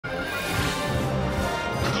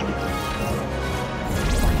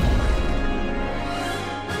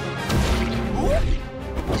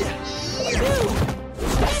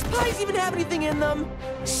in them?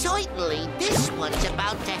 Certainly, this one's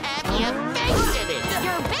about to have your face in it.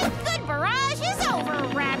 Your big good barrage is over,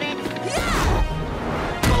 Rabbit.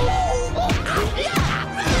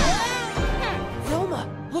 Velma,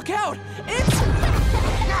 look out! It's...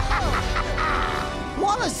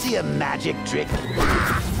 Wanna see a magic trick?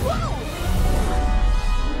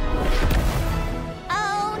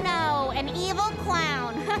 Oh no, an evil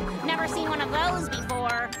clown. Never seen one of those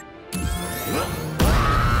before.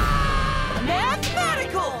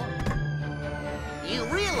 Mathematical! You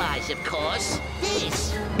realize, of course,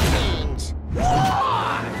 this means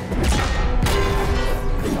war!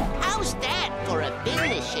 How's that for a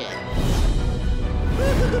finisher?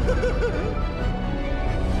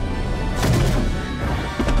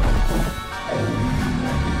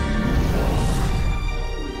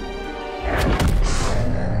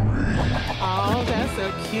 Oh, that's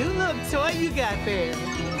a cute little toy you got there.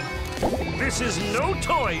 This is no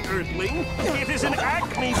toy, Earthling. It is an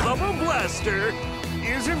Acme Bubble Blaster.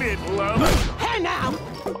 Isn't it, love? Hey now!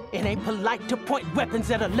 It ain't polite to point weapons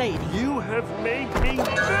at a lady. You have made me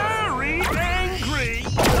very angry.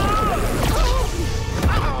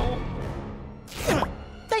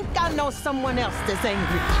 Think I know someone else that's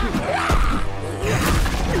angry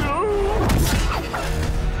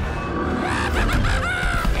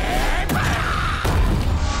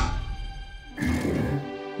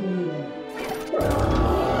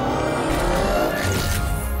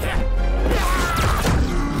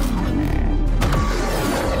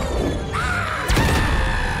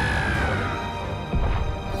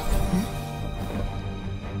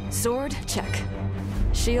Sword, check.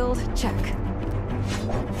 Shield, check.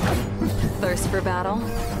 Thirst for battle?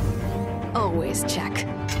 Always check.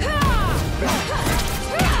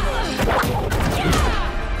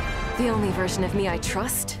 The only version of me I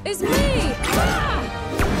trust is me!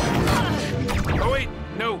 Oh wait,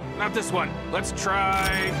 no, not this one. Let's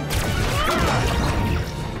try...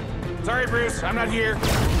 Sorry, Bruce, I'm not here.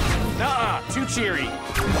 Nuh-uh, too cheery.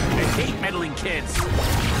 I hate meddling kids.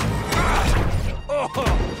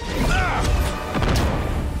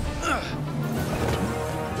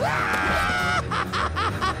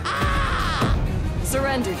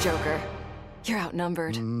 Surrender, Joker. You're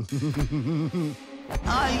outnumbered.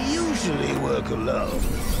 I usually work alone,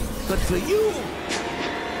 but for you,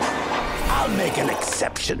 I'll make an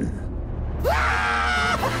exception.